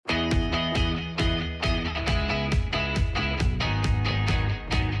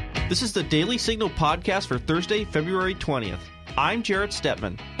This is the Daily Signal podcast for Thursday, February 20th. I'm Jarrett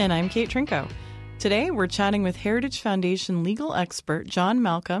Stepman. And I'm Kate Trinko. Today, we're chatting with Heritage Foundation legal expert John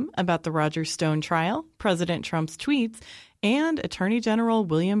Malcolm about the Roger Stone trial, President Trump's tweets, and Attorney General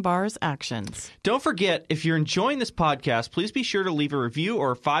William Barr's actions. Don't forget, if you're enjoying this podcast, please be sure to leave a review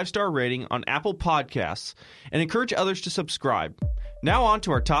or a 5-star rating on Apple Podcasts and encourage others to subscribe. Now on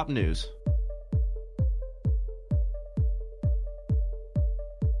to our top news.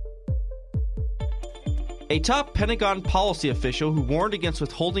 A top Pentagon policy official who warned against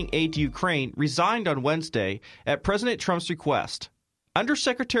withholding aid to Ukraine resigned on Wednesday at President Trump's request.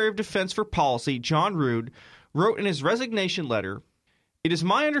 Undersecretary of Defense for Policy John Rood wrote in his resignation letter, "It is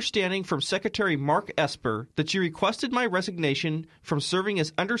my understanding from Secretary Mark Esper that you requested my resignation from serving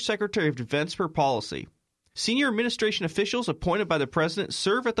as Undersecretary of Defense for Policy. Senior administration officials appointed by the President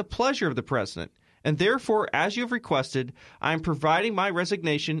serve at the pleasure of the President, and therefore, as you have requested, I am providing my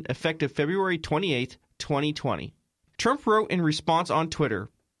resignation effective February 28th, 2020. Trump wrote in response on Twitter,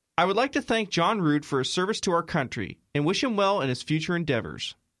 "I would like to thank John Rood for his service to our country and wish him well in his future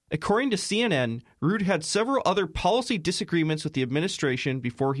endeavors." According to CNN, Rood had several other policy disagreements with the administration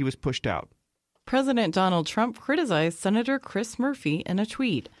before he was pushed out. President Donald Trump criticized Senator Chris Murphy in a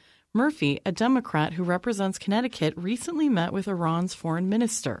tweet. Murphy, a Democrat who represents Connecticut, recently met with Iran's foreign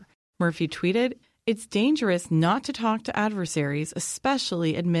minister. Murphy tweeted, "It's dangerous not to talk to adversaries,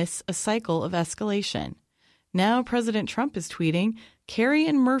 especially amidst a cycle of escalation." Now President Trump is tweeting, "Kerry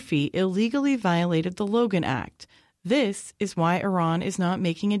and Murphy illegally violated the Logan Act. This is why Iran is not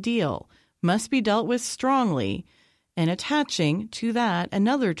making a deal. Must be dealt with strongly," and attaching to that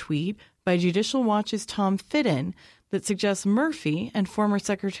another tweet by Judicial Watch's Tom Fitton that suggests Murphy and former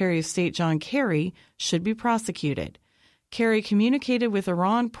Secretary of State John Kerry should be prosecuted. Kerry communicated with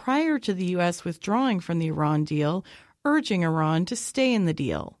Iran prior to the U.S. withdrawing from the Iran deal, urging Iran to stay in the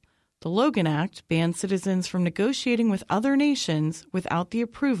deal. The Logan Act bans citizens from negotiating with other nations without the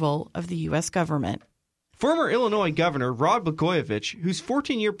approval of the U.S. government. Former Illinois Governor Rod Blagojevich, whose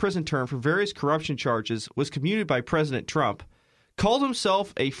 14-year prison term for various corruption charges was commuted by President Trump, called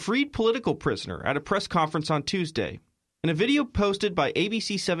himself a freed political prisoner at a press conference on Tuesday. In a video posted by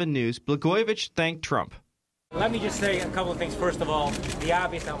ABC 7 News, Blagojevich thanked Trump. Let me just say a couple of things. First of all, the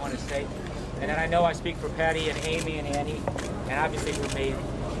obvious I want to say, and then I know I speak for Patty and Amy and Annie, and obviously for me.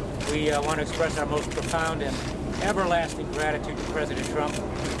 We want to express our most profound and everlasting gratitude to President Trump.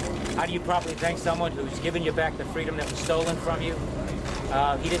 How do you properly thank someone who's given you back the freedom that was stolen from you?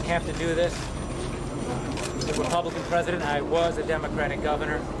 He didn't have to do this. He's a Republican president. I was a Democratic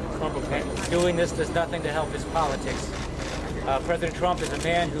governor. And doing this does nothing to help his politics. President Trump is a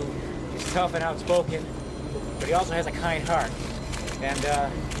man who is tough and outspoken, but he also has a kind heart. And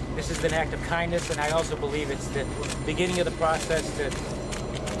this is an act of kindness, and I also believe it's the beginning of the process to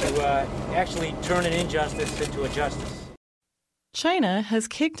actually turn an injustice into a justice. China has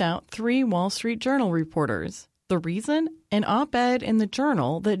kicked out 3 Wall Street Journal reporters. The reason? An op-ed in the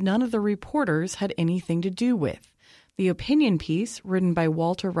Journal that none of the reporters had anything to do with. The opinion piece, written by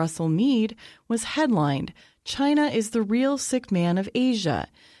Walter Russell Mead, was headlined, "China is the real sick man of Asia,"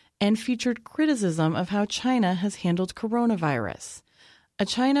 and featured criticism of how China has handled coronavirus. A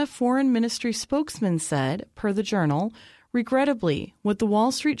China Foreign Ministry spokesman said, per the Journal, "Regrettably, what the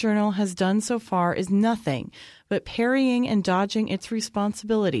Wall Street Journal has done so far is nothing but parrying and dodging its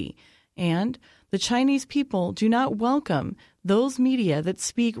responsibility, and the Chinese people do not welcome those media that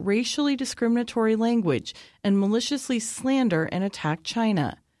speak racially discriminatory language and maliciously slander and attack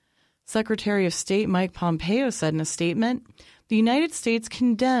China." Secretary of State Mike Pompeo said in a statement, "The United States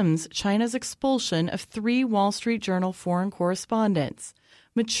condemns China's expulsion of 3 Wall Street Journal foreign correspondents.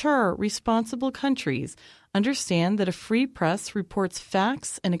 Mature, responsible countries understand that a free press reports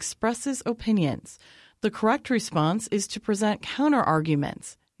facts and expresses opinions. The correct response is to present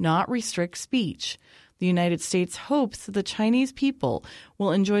counter-arguments, not restrict speech. The United States hopes that the Chinese people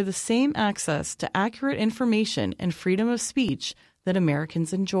will enjoy the same access to accurate information and freedom of speech that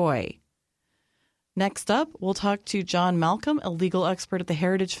Americans enjoy." Next up, we'll talk to John Malcolm, a legal expert at the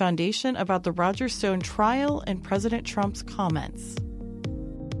Heritage Foundation, about the Roger Stone trial and President Trump's comments.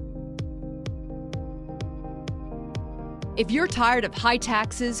 If you're tired of high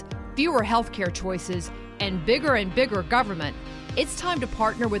taxes, fewer healthcare choices, and bigger government, it's time to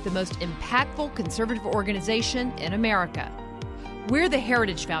partner with the most impactful conservative organization in America. We're the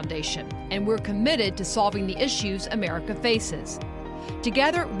Heritage Foundation, and we're committed to solving the issues America faces.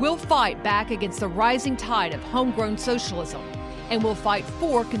 Together, we'll fight back against the rising tide of homegrown socialism, and we'll fight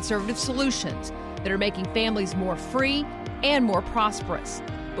for conservative solutions that are making families more free and more prosperous.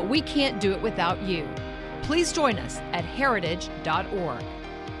 But we can't do it without you. Please join us at heritage.org.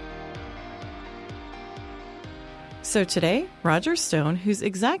 So today, Roger Stone, whose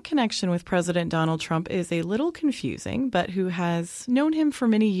exact connection with President Donald Trump is a little confusing, but who has known him for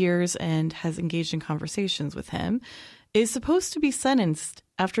many years and has engaged in conversations with him, is supposed to be sentenced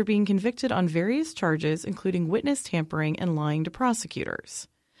after being convicted on various charges, including witness tampering and lying to prosecutors.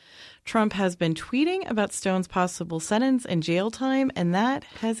 Trump has been tweeting about Stone's possible sentence and jail time, and that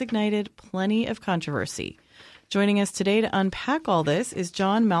has ignited plenty of controversy. Joining us today to unpack all this is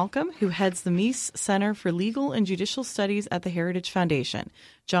John Malcolm, who heads the Meese Center for Legal and Judicial Studies at the Heritage Foundation.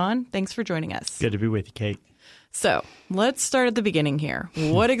 John, thanks for joining us. Good to be with you, Kate. So let's start at the beginning here.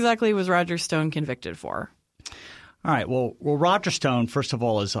 What exactly was Roger Stone convicted for? All right. Well, Roger Stone, first of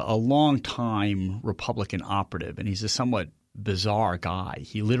all, is a longtime Republican operative, and he's a somewhat bizarre guy.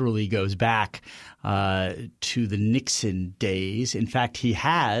 He literally goes back to the Nixon days. In fact, he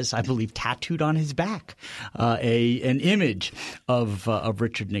has, I believe, tattooed on his back an image of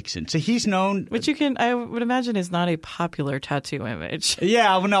Richard Nixon. So he's known, which I would imagine, is not a popular tattoo image.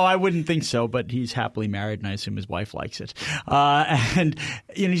 Yeah, well, no, I wouldn't think so. But he's happily married, and I assume his wife likes it. And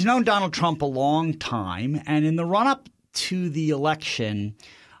he's known Donald Trump a long time. And in the run-up to the election,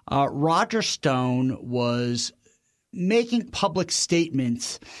 Roger Stone was making public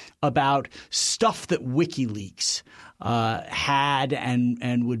statements about stuff that WikiLeaks had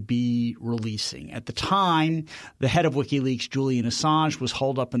and would be releasing. At the time, the head of WikiLeaks, Julian Assange, was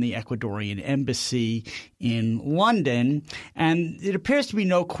holed up in the Ecuadorian embassy in London. And it appears to be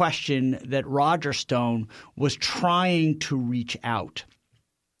no question that Roger Stone was trying to reach out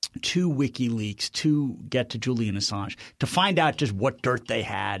to WikiLeaks to get to Julian Assange, to find out just what dirt they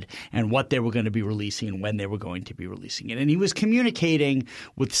had and what they were going to be releasing and when they were going to be releasing it. And he was communicating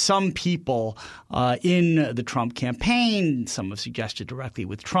with some people in the Trump campaign. Some have suggested directly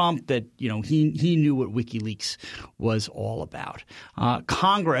with Trump that, he knew what WikiLeaks was all about.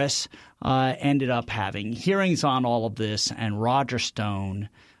 Congress ended up having hearings on all of this, and Roger Stone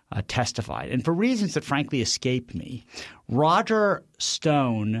testified. And for reasons that frankly escape me, Roger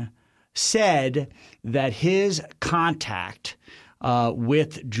Stone said that his contact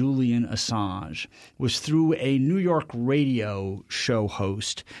with Julian Assange was through a New York radio show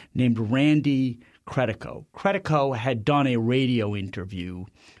host named Randy Credico. Credico had done a radio interview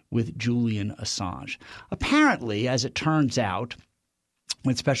with Julian Assange. Apparently, as it turns out,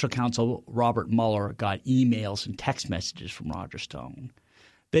 when Special Counsel Robert Mueller got emails and text messages from Roger Stone,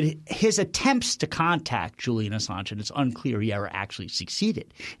 that his attempts to contact Julian Assange, and it's unclear he ever actually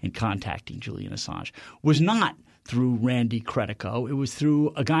succeeded in contacting Julian Assange, was not through Randy Credico. It was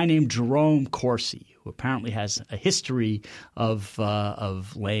through a guy named Jerome Corsi, who apparently has a history of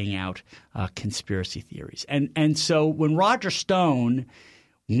laying out conspiracy theories. And so when Roger Stone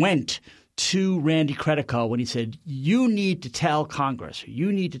went to Randy Credico when he said, you need to tell Congress,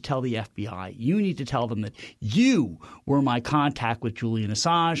 you need to tell the FBI, you need to tell them that you were my contact with Julian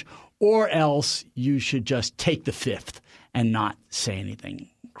Assange, or else you should just take the fifth and not say anything.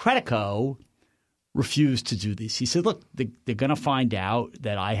 Credico refused to do this. He said, look, they're going to find out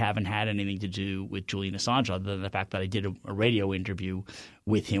that I haven't had anything to do with Julian Assange other than the fact that I did a radio interview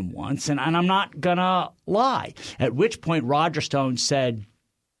with him once, and I'm not going to lie. At which point Roger Stone said,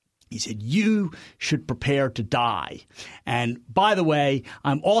 you should prepare to die. And by the way,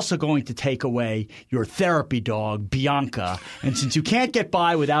 I'm also going to take away your therapy dog, Bianca. And since you can't get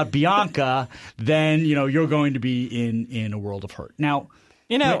by without Bianca, then, you're going to be in a world of hurt. Now,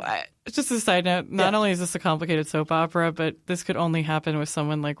 just a side note, not only is this a complicated soap opera, but this could only happen with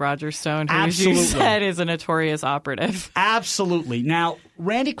someone like Roger Stone, who, as you said, is a notorious operative. Absolutely. Now,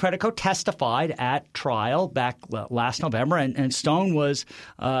 Randy Credico testified at trial back last November, and Stone was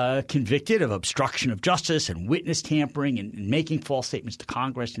convicted of obstruction of justice and witness tampering and making false statements to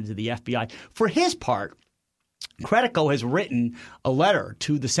Congress and to the FBI. For his part, Credico has written a letter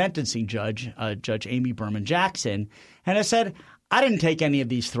to the sentencing judge, Judge Amy Berman Jackson, and has said, I didn't take any of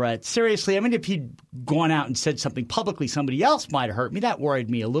these threats seriously. I mean, if he'd gone out and said something publicly, somebody else might have hurt me. That worried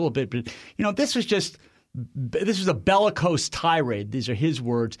me a little bit. But, this was a bellicose tirade. These are his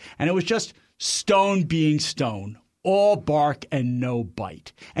words. And it was just Stone being Stone, all bark and no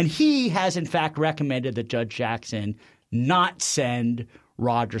bite. And he has, in fact, recommended that Judge Jackson not send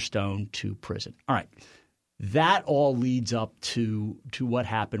Roger Stone to prison. All right. That all leads up to what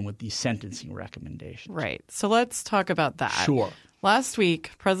happened with these sentencing recommendations. Right. So let's talk about that. Sure. Last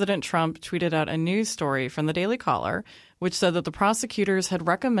week, President Trump tweeted out a news story from the Daily Caller, which said that the prosecutors had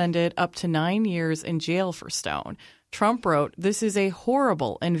recommended up to 9 years in jail for Stone. Trump wrote, "This is a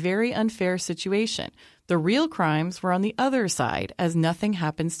horrible and very unfair situation. The real crimes were on the other side, as nothing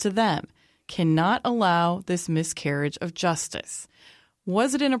happens to them. Cannot allow this miscarriage of justice."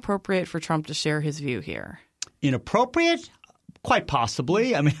 Was it inappropriate for Trump to share his view here? inappropriate? Quite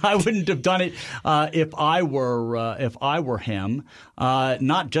possibly. I mean, I wouldn't have done it if I were him.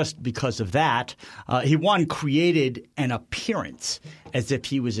 Not just because of that. He created an appearance as if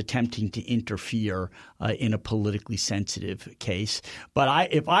he was attempting to interfere in a politically sensitive case.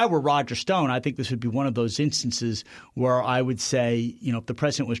 But if I were Roger Stone, I think this would be one of those instances where I would say, if the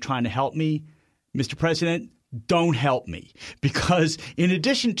president was trying to help me, Mr. President, don't help me, because in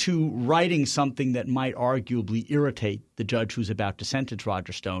addition to writing something that might arguably irritate the judge who's about to sentence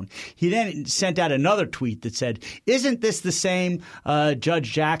Roger Stone, he then sent out another tweet that said, isn't this the same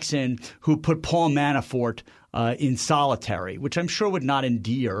Judge Jackson who put Paul Manafort in solitary, which I'm sure would not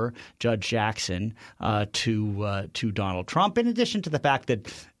endear Judge Jackson to Donald Trump, in addition to the fact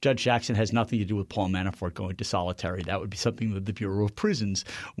that Judge Jackson has nothing to do with Paul Manafort going to solitary. That would be something that the Bureau of Prisons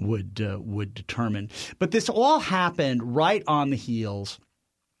would determine. But this all happened right on the heels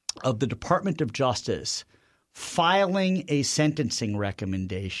of the Department of Justice filing a sentencing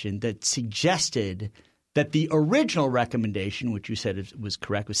recommendation that suggested that the original recommendation, which you said was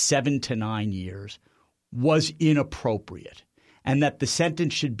correct, was 7 to 9 years, was inappropriate, and that the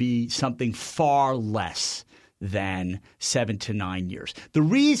sentence should be something far less than 7 to 9 years. The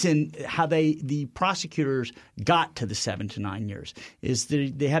reason how the prosecutors got to the 7 to 9 years is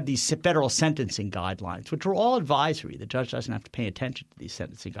they have these federal sentencing guidelines, which are all advisory. The judge doesn't have to pay attention to these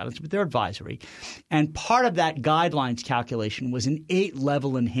sentencing guidelines, but they're advisory. And part of that guidelines calculation was an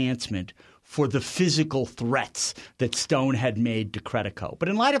 8-level enhancement for the physical threats that Stone had made to Credico. But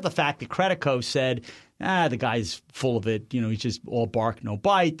in light of the fact that Credico said, the guy's full of it, he's just all bark, no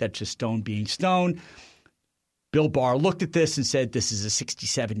bite, that's just Stone being Stone, Bill Barr looked at this and said, this is a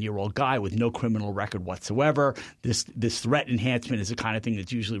 67-year-old guy with no criminal record whatsoever. This threat enhancement is the kind of thing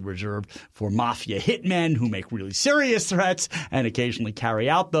that's usually reserved for mafia hitmen who make really serious threats and occasionally carry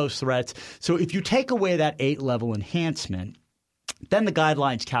out those threats. So if you take away that 8-level enhancement, then the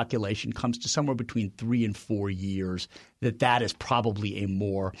guidelines calculation comes to somewhere between 3 and 4 years, that is probably a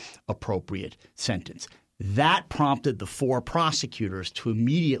more appropriate sentence. That prompted the 4 prosecutors to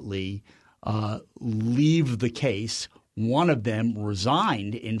immediately leave the case. One of them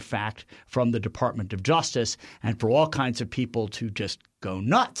resigned, in fact, from the Department of Justice, and for all kinds of people to just go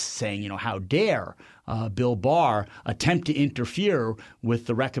nuts, saying, how dare Bill Barr attempt to interfere with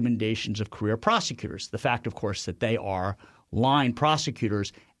the recommendations of career prosecutors. The fact, of course, that they are line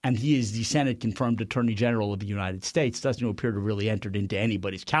prosecutors, and he is the Senate-confirmed Attorney General of the United States, doesn't appear to really entered into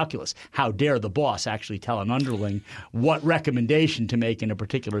anybody's calculus. How dare the boss actually tell an underling what recommendation to make in a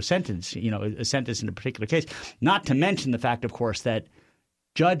particular sentence, a sentence in a particular case? Not to mention the fact, of course, that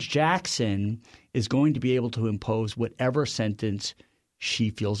Judge Jackson is going to be able to impose whatever sentence she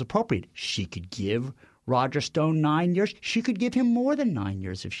feels appropriate. She could give Roger Stone 9 years. She could give him more than 9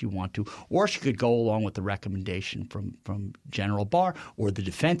 years if she want to, or she could go along with the recommendation from General Barr or the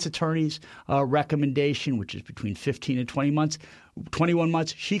defense attorney's recommendation, which is between 15 and 21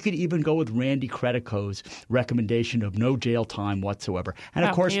 months. She could even go with Randy Credico's recommendation of no jail time whatsoever. And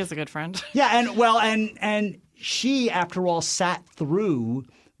of course, he is a good friend. Yeah, and she, after all, sat through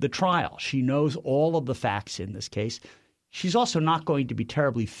the trial. She knows all of the facts in this case. She's also not going to be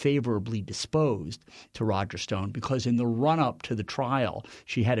terribly favorably disposed to Roger Stone because in the run-up to the trial,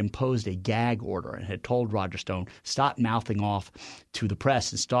 she had imposed a gag order and had told Roger Stone, stop mouthing off to the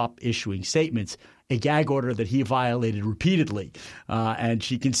press and stop issuing statements, a gag order that he violated repeatedly. And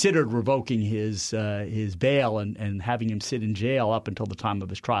she considered revoking his bail and having him sit in jail up until the time of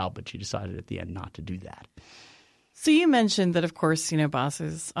his trial, but she decided at the end not to do that. So you mentioned that, of course,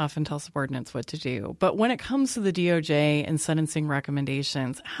 bosses often tell subordinates what to do. But when it comes to the DOJ and sentencing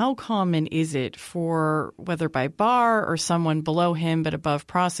recommendations, how common is it for, whether by Barr or someone below him but above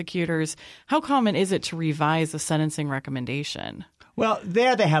prosecutors, how common is it to revise a sentencing recommendation? Well,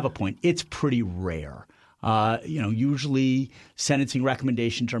 there they have a point. It's pretty rare. Usually sentencing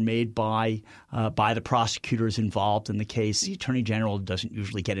recommendations are made by the prosecutors involved in the case. The Attorney General doesn't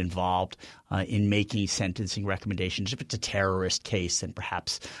usually get involved in making sentencing recommendations. If it's a terrorist case, then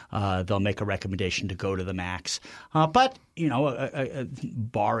perhaps they'll make a recommendation to go to the max. But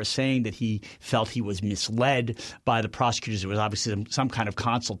Barr is saying that he felt he was misled by the prosecutors. There was obviously some kind of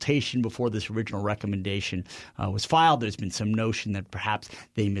consultation before this original recommendation was filed. There's been some notion that perhaps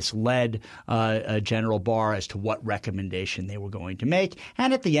they misled General Barr as to what recommendation they were going to make.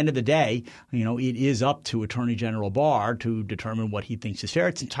 And at the end of the day, it is up to Attorney General Barr to determine what he thinks is fair.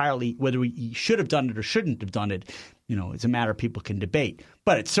 It's entirely whether he should have done it or shouldn't have done it it's a matter people can debate.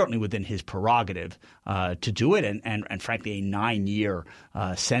 But it's certainly within his prerogative to do it. And frankly, a 9-year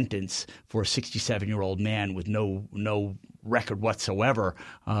sentence for a 67-year-old man with no record whatsoever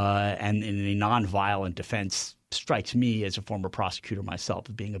and in a nonviolent defense strikes me as a former prosecutor myself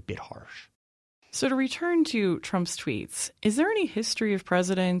as being a bit harsh. So to return to Trump's tweets, is there any history of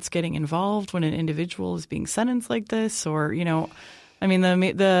presidents getting involved when an individual is being sentenced like this? Or,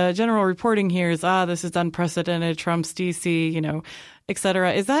 the general reporting here is, this is unprecedented, Trump's DC, et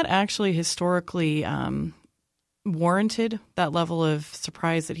cetera. Is that actually historically warranted, that level of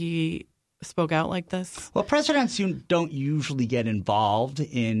surprise that he spoke out like this? Well, presidents don't usually get involved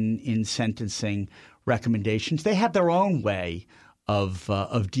in sentencing recommendations. They have their own way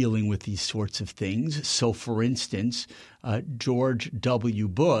of dealing with these sorts of things. So, for instance, George W.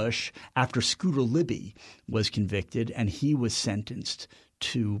 Bush, after Scooter Libby was convicted and he was sentenced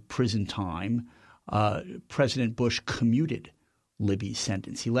to prison time, President Bush commuted Libby's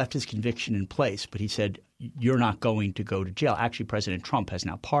sentence. He left his conviction in place, but he said, you're not going to go to jail. Actually, President Trump has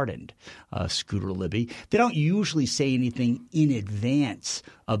now pardoned Scooter Libby. They don't usually say anything in advance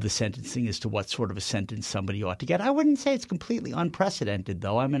of the sentencing as to what sort of a sentence somebody ought to get. I wouldn't say it's completely unprecedented,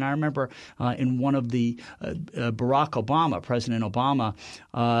 though. I remember in one of the President Obama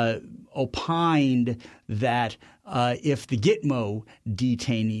opined that if the Gitmo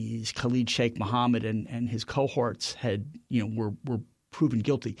detainees, Khalid Sheikh Mohammed and his cohorts were proven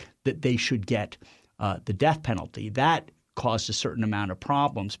guilty, that they should get the death penalty. That caused a certain amount of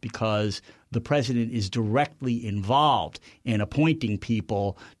problems because the president is directly involved in appointing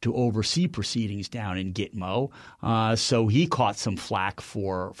people to oversee proceedings down in Gitmo. So he caught some flack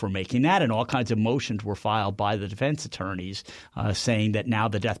for making that, and all kinds of motions were filed by the defense attorneys saying that now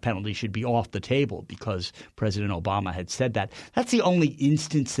the death penalty should be off the table because President Obama had said that. That's the only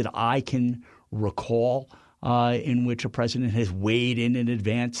instance that I can recall in which a president has weighed in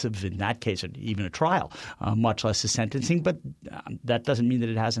advance of, in that case, even a trial, much less a sentencing. But that doesn't mean that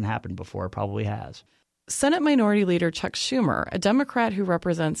it hasn't happened before. It probably has. Senate Minority Leader Chuck Schumer, a Democrat who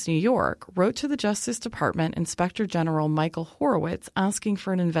represents New York, wrote to the Justice Department Inspector General Michael Horowitz asking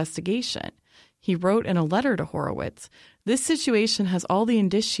for an investigation. He wrote in a letter to Horowitz, "This situation has all the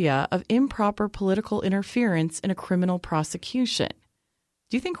indicia of improper political interference in a criminal prosecution."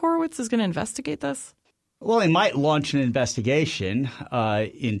 Do you think Horowitz is going to investigate this? Well, they might launch an investigation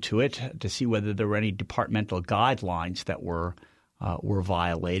into it to see whether there were any departmental guidelines that were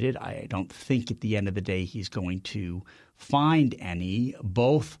violated. I don't think at the end of the day he's going to find any.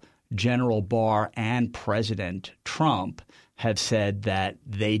 Both General Barr and President Trump have said that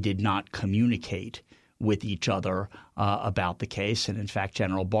they did not communicate with each other about the case. And in fact,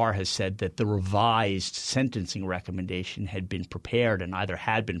 General Barr has said that the revised sentencing recommendation had been prepared and either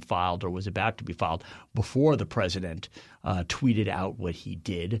had been filed or was about to be filed before the president tweeted out what he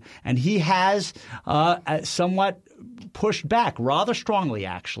did. And he has somewhat pushed back rather strongly,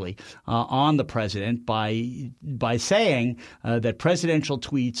 actually, on the president by saying that presidential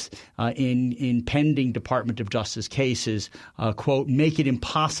tweets in pending Department of Justice cases, quote, make it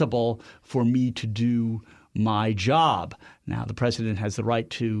impossible for me to do my job. Now, the president has the right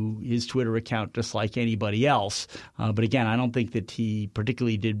to his Twitter account just like anybody else. But again, I don't think that he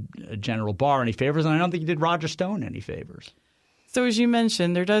particularly did General Barr any favors, and I don't think he did Roger Stone any favors. So as you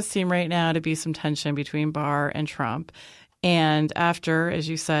mentioned, there does seem right now to be some tension between Barr and Trump. And after, as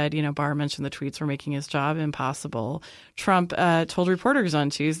you said, Barr mentioned the tweets were making his job impossible. Trump told reporters on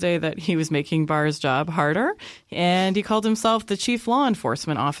Tuesday that he was making Barr's job harder, and he called himself the chief law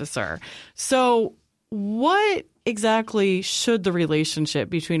enforcement officer. So what exactly should the relationship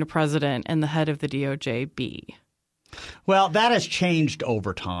between a president and the head of the DOJ be? Well, that has changed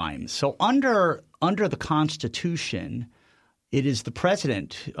over time. So under the Constitution, it is the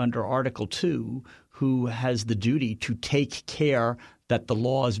president under Article 2 who has the duty to take care that the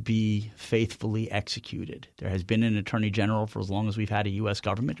laws be faithfully executed. There has been an attorney general for as long as we've had a U.S.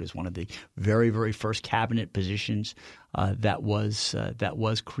 government. It was one of the very, very first cabinet positions that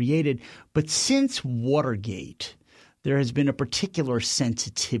was created. But since Watergate, there has been a particular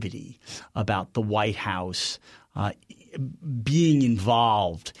sensitivity about the White House being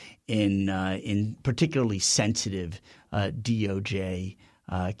involved in particularly sensitive DOJ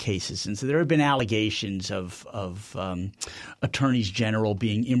cases. And so there have been allegations of attorneys general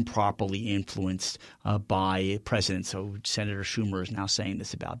being improperly influenced by presidents. So Senator Schumer is now saying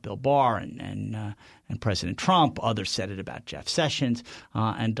this about Bill Barr and President Trump. Others said it about Jeff Sessions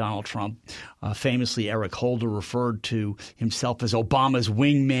and Donald Trump. Famously, Eric Holder referred to himself as Obama's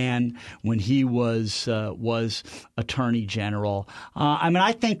wingman when he was attorney general.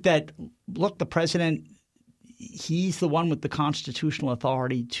 I think that, look, the president, he's the one with the constitutional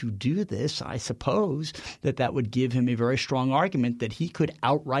authority to do this. I suppose that would give him a very strong argument that he could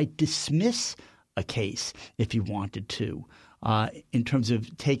outright dismiss a case if he wanted to. In terms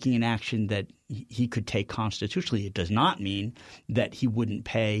of taking an action that he could take constitutionally. It does not mean that he wouldn't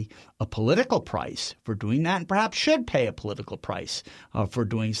pay a political price for doing that, and perhaps should pay a political price for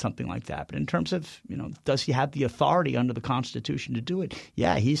doing something like that. But in terms of, does he have the authority under the Constitution to do it?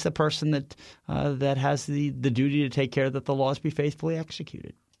 Yeah, he's the person that has the duty to take care that the laws be faithfully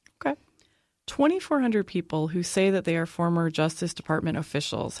executed. Okay. 2,400 people who say that they are former Justice Department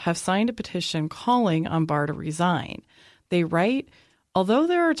officials have signed a petition calling on Barr to resign. They write, although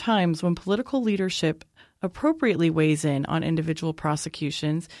there are times when political leadership appropriately weighs in on individual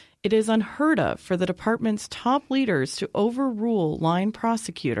prosecutions, it is unheard of for the department's top leaders to overrule line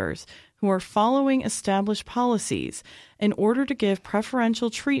prosecutors who are following established policies in order to give preferential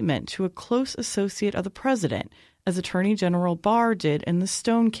treatment to a close associate of the president, as Attorney General Barr did in the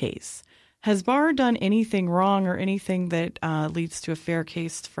Stone case. Has Barr done anything wrong or anything that leads to a fair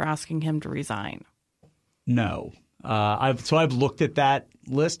case for asking him to resign? No. I've looked at that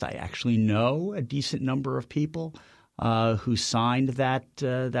list. I actually know a decent number of people who signed that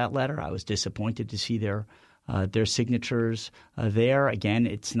letter. I was disappointed to see their signatures there. Again,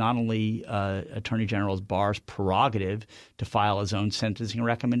 it's not only Attorney General Barr's prerogative to file his own sentencing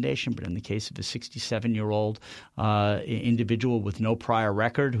recommendation, but in the case of a 67-year-old individual with no prior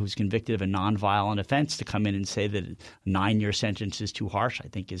record who's convicted of a nonviolent offense, to come in and say that a 9-year sentence is too harsh, I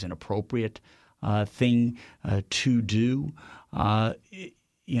think is an appropriate thing to do.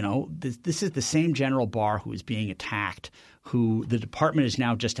 This is the same General Barr who is being attacked, who the department has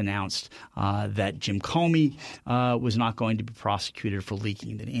now just announced that Jim Comey was not going to be prosecuted for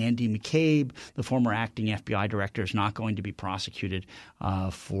leaking, that Andy McCabe, the former acting FBI director, is not going to be prosecuted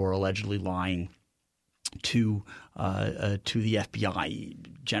for allegedly lying to the FBI.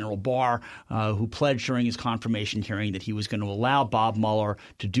 General Barr, who pledged during his confirmation hearing that he was going to allow Bob Mueller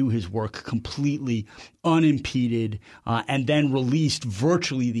to do his work completely unimpeded, and then released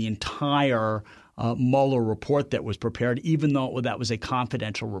virtually the entire Mueller report that was prepared, even though that was a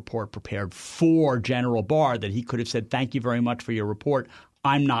confidential report prepared for General Barr, that he could have said, "Thank you very much for your report.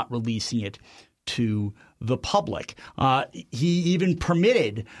 I'm not releasing it to the public." He even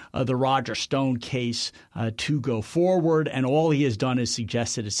permitted the Roger Stone case to go forward, and all he has done is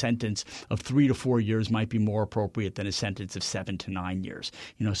suggested a sentence of 3 to 4 years might be more appropriate than a sentence of 7 to 9 years.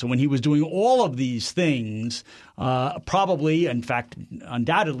 So when he was doing all of these things, probably, in fact,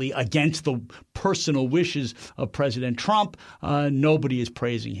 undoubtedly against the personal wishes of President Trump, nobody is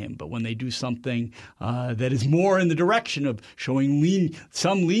praising him. But when they do something that is more in the direction of showing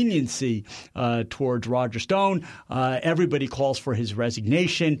some leniency towards Roger Stone, everybody calls for his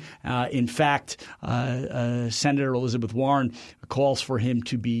resignation. In fact, Senator Elizabeth Warren calls for him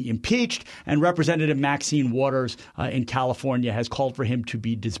to be impeached, and Representative Maxine Waters in California has called for him to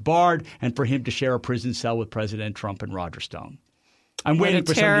be disbarred and for him to share a prison cell with President Trump and Roger Stone. I'm waiting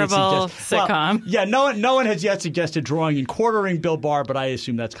for somebody to suggest. Sitcom. Well, no one has yet suggested drawing and quartering Bill Barr, but I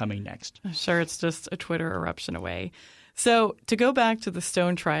assume that's coming next. I'm sure it's just a Twitter eruption away. So to go back to the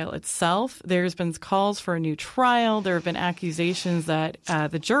Stone trial itself, there's been calls for a new trial. There have been accusations that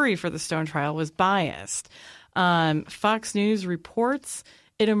the jury for the Stone trial was biased. Fox News reports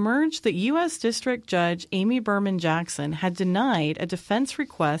it emerged that U.S. District Judge Amy Berman Jackson had denied a defense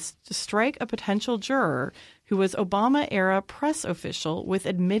request to strike a potential juror who was Obama-era press official with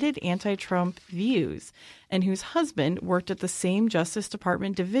admitted anti-Trump views and whose husband worked at the same Justice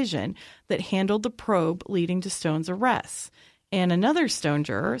Department division that handled the probe leading to Stone's arrests. And another Stone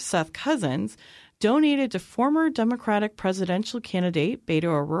juror, Seth Cousins, donated to former Democratic presidential candidate Beto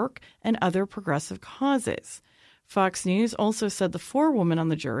O'Rourke and other progressive causes. Fox News also said the forewoman on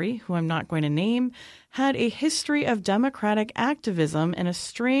the jury, who I'm not going to name, had a history of Democratic activism and a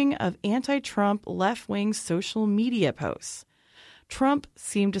string of anti-Trump left-wing social media posts. Trump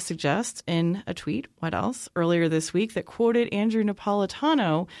seemed to suggest in a tweet, earlier this week that quoted Andrew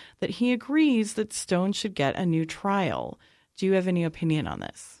Napolitano that he agrees that Stone should get a new trial. Do you have any opinion on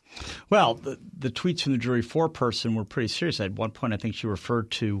this? Well, the tweets from the jury foreperson were pretty serious. At one point, I think she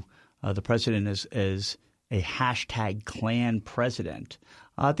referred to the president as a hashtag Klan president.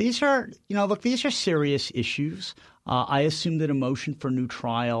 These are serious issues. I assume that a motion for new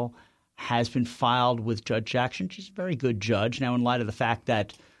trial has been filed with Judge Jackson. She's a very good judge. Now, in light of the fact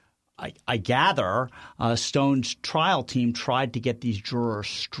that I gather Stone's trial team tried to get these jurors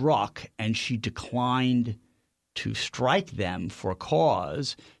struck and she declined to strike them for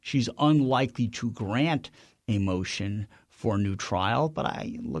cause, she's unlikely to grant a motion for a new trial.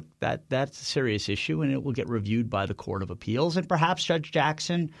 But that's a serious issue, and it will get reviewed by the Court of Appeals. And perhaps Judge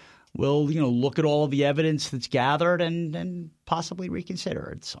Jackson will, look at all of the evidence that's gathered and possibly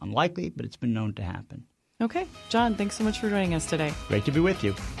reconsider. It's unlikely, but it's been known to happen. Okay. John, thanks so much for joining us today. Great to be with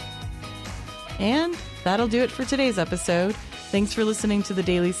you. And that'll do it for today's episode. Thanks for listening to the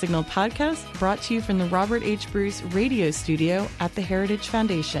Daily Signal podcast, brought to you from the Robert H. Bruce radio studio at the Heritage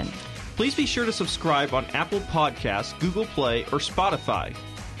Foundation. Please be sure to subscribe on Apple Podcasts, Google Play, or Spotify.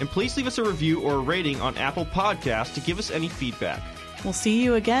 And please leave us a review or a rating on Apple Podcasts to give us any feedback. We'll see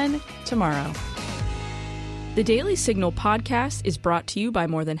you again tomorrow. The Daily Signal podcast is brought to you by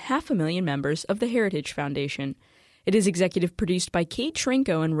more than 500,000 members of the Heritage Foundation. It is executive produced by Kate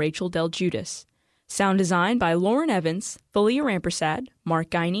Trinko and Rachel Del Giudice. Sound design by Lauren Evans, Thalia Rampersad, Mark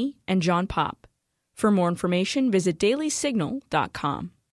Guiney, and John Pop. For more information, visit dailysignal.com.